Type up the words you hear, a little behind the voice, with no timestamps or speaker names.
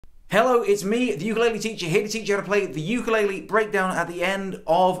Hello, it's me, the ukulele teacher, here to teach you how to play the ukulele breakdown at the end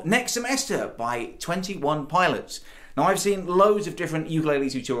of Next Semester by 21 Pilots. Now, I've seen loads of different ukulele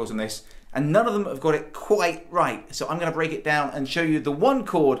tutorials on this, and none of them have got it quite right. So I'm going to break it down and show you the one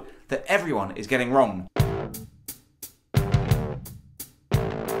chord that everyone is getting wrong.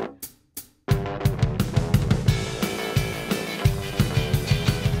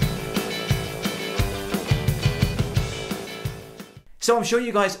 So I'm sure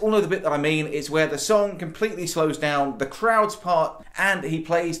you guys all know the bit that I mean. It's where the song completely slows down, the crowd's part, and he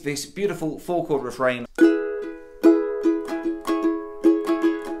plays this beautiful 4-chord refrain.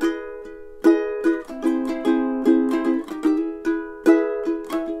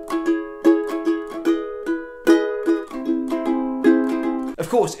 Of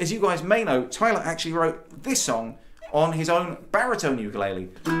course, as you guys may know, Tyler actually wrote this song on his own baritone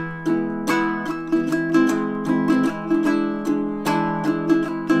ukulele.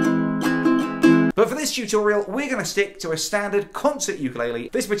 But for this tutorial, we're going to stick to a standard concert ukulele.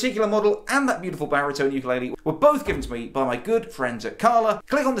 This particular model and that beautiful baritone ukulele were both given to me by my good friends at Carla.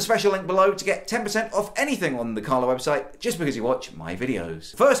 Click on the special link below to get 10% off anything on the Carla website just because you watch my videos.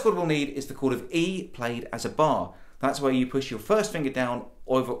 The first chord we'll need is the chord of E played as a bar. That's where you push your first finger down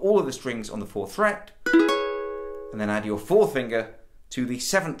over all of the strings on the 4th fret and then add your 4th finger to the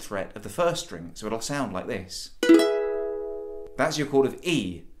 7th fret of the 1st string, so it'll sound like this. That's your chord of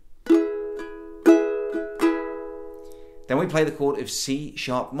E. Then we play the chord of C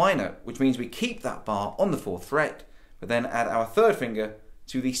sharp minor, which means we keep that bar on the 4th fret, but then add our 3rd finger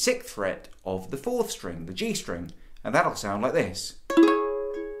to the 6th fret of the 4th string, the G string, and that'll sound like this.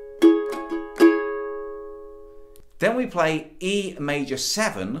 Then we play E major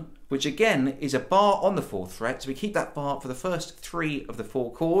 7, which again is a bar on the 4th fret, so we keep that bar for the first 3 of the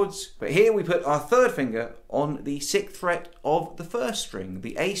 4 chords, but here we put our 3rd finger on the 6th fret of the 1st string,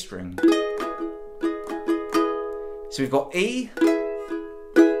 the A string. So we've got E,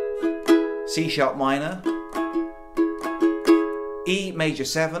 C sharp minor, E major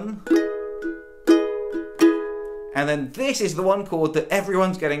 7, and then this is the one chord that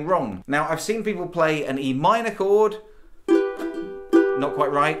everyone's getting wrong. Now, I've seen people play an E minor chord, not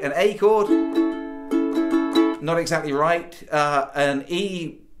quite right, an A chord, not exactly right, an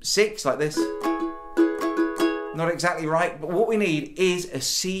E6 like this, not exactly right, but what we need is a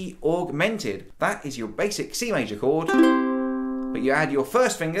C augmented. That is your basic C major chord, but you add your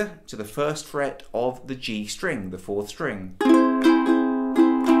 1st finger to the 1st fret of the G string, the 4th string.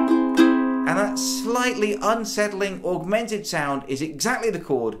 And that slightly unsettling augmented sound is exactly the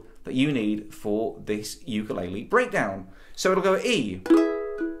chord that you need for this ukulele breakdown. So it'll go E,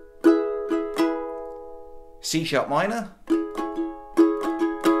 C sharp minor,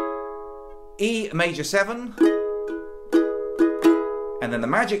 E major 7, and then the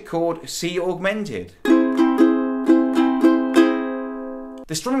magic chord C augmented.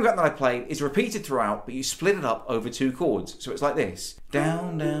 The strumming pattern that I played is repeated throughout, but you split it up over 2 chords. So it's like this.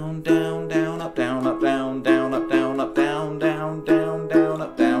 Down, down, down, down, up, down, up, down, down, up, down, up, down, down, down, down,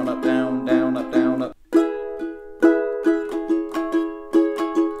 up, down, up, down, down, up, down, up.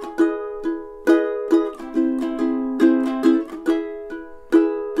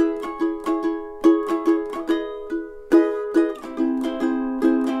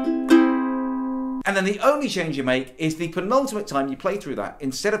 And then the only change you make is the penultimate time you play through that.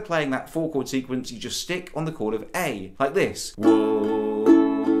 Instead of playing that 4-chord sequence, you just stick on the chord of A, like this. Whoa,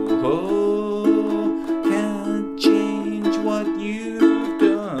 whoa, can't change what you've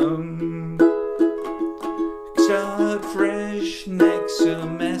done. Start fresh next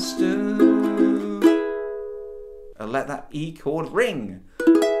semester. And let that E chord ring.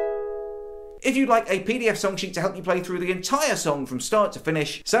 If you'd like a PDF song sheet to help you play through the entire song from start to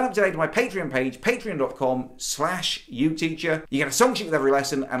finish, sign up today to my Patreon page, patreon.com/uteacher. You get a song sheet with every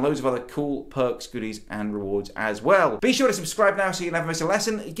lesson and loads of other cool perks, goodies, and rewards as well. Be sure to subscribe now so you never miss a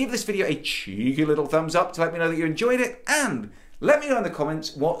lesson. Give this video a cheeky little thumbs up to let me know that you enjoyed it, and let me know in the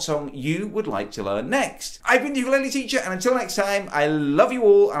comments what song you would like to learn next. I've been the ukulele teacher, and until next time, I love you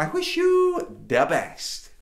all, and I wish you the best.